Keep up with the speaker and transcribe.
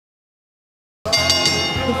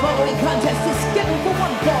The following contest is scheduled for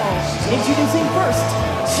one fall. Introducing first,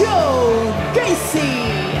 Gacy.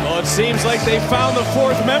 Well, it seems like they found the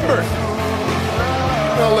fourth member.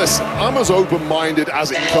 Now listen, I'm as open-minded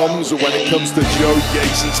as it comes when it comes to Joe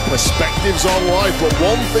Gacy's perspectives on life, but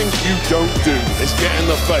one thing you don't do is get in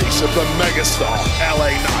the face of the megastar,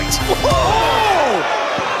 LA Knight. Oh!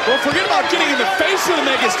 Well, forget about getting in the face of the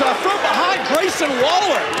megastar. From behind Grayson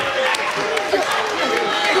Waller.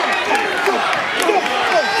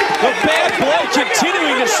 The bad blow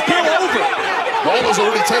continuing to spill over. Waller's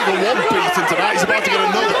already taken one beating tonight. He's about to get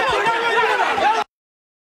another.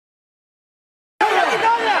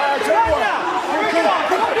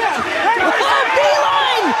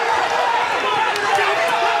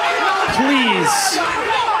 Please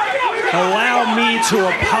allow me to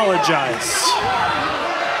apologize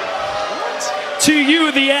to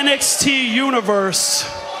you, the NXT universe.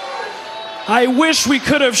 I wish we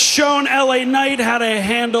could have shown LA Knight how to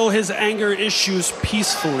handle his anger issues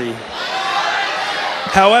peacefully.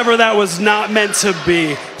 However, that was not meant to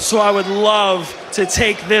be. So I would love to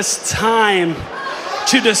take this time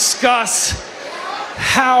to discuss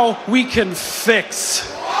how we can fix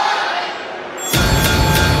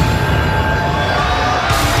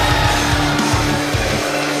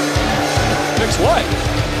what?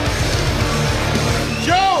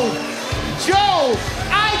 Joe,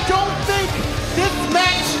 I don't think this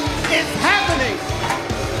match is happening.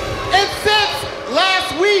 And since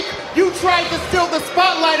last week you tried to steal the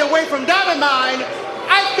spotlight away from Dynamite,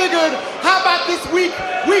 I figured, how about this week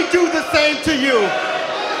we do the same to you?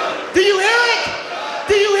 Do you hear it?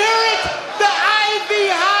 Do you hear it? The Ivy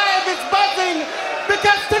Hive is buzzing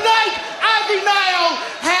because tonight Ivy Nile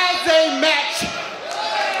has a match.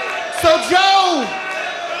 So Joe,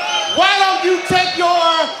 why don't you take your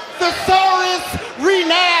thesaurus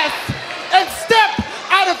renast and step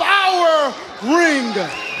out of our ring?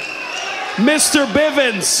 Mr.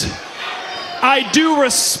 Bivens, I do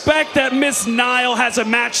respect that Miss Nile has a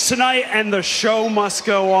match tonight and the show must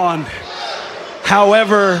go on.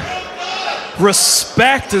 However,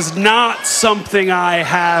 respect is not something I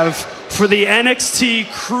have for the NXT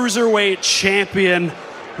Cruiserweight Champion,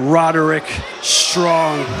 Roderick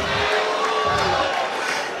Strong.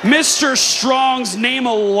 Mr. Strong's name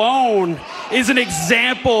alone is an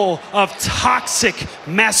example of toxic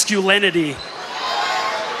masculinity.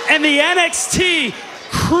 And the NXT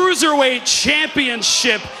Cruiserweight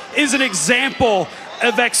Championship is an example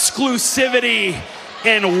of exclusivity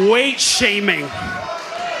and weight shaming.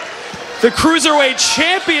 The Cruiserweight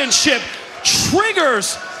Championship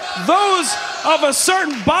triggers those of a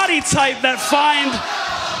certain body type that find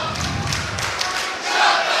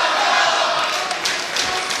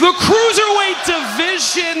the Cruiserweight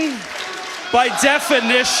division, by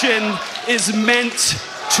definition, is meant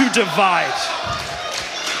to divide.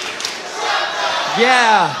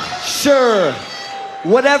 Yeah, sure.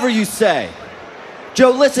 Whatever you say. Joe,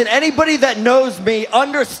 listen, anybody that knows me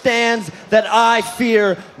understands that I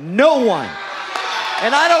fear no one.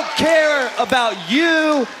 And I don't care about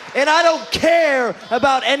you, and I don't care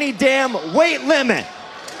about any damn weight limit.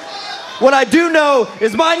 What I do know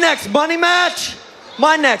is my next money match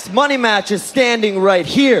is standing right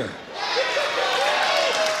here.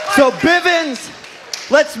 So Bivens,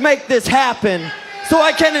 let's make this happen so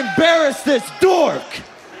I can embarrass this dork.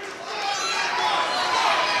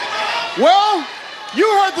 Well, you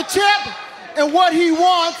heard the champ, and what he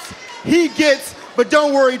wants, he gets. But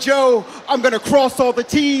don't worry, Joe, I'm gonna cross all the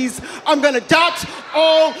T's, I'm gonna dot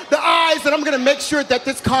all the I's, and I'm gonna make sure that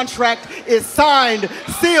this contract is signed,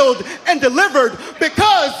 sealed, and delivered,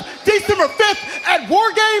 because December 5th at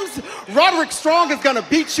War Games, Roderick Strong is gonna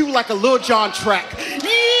beat you like a Lil Jon track.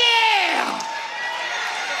 Yeah!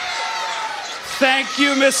 Thank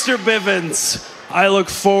you, Mr. Bivens. I look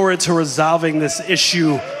forward to resolving this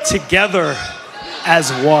issue together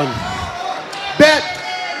as one. Bet.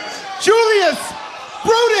 Julius,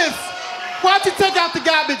 Brutus, why don't you take out the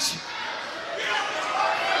garbage?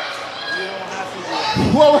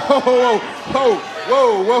 Whoa.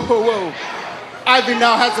 Ivy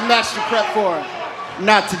now has a match to prep for.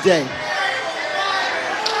 Not today.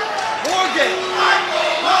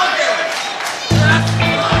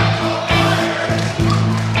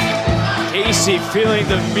 Gacy feeling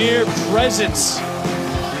the mere presence.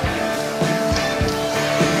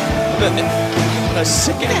 A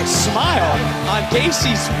sickening smile on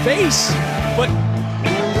Gacy's face, but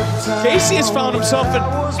Gacy has found himself an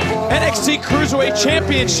NXT Cruiserweight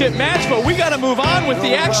Championship match, but we gotta move on with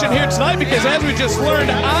the action here tonight, because as we just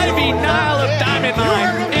learned, Ivy Nile of Diamond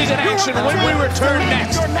Line is in action when we return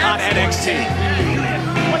next on NXT.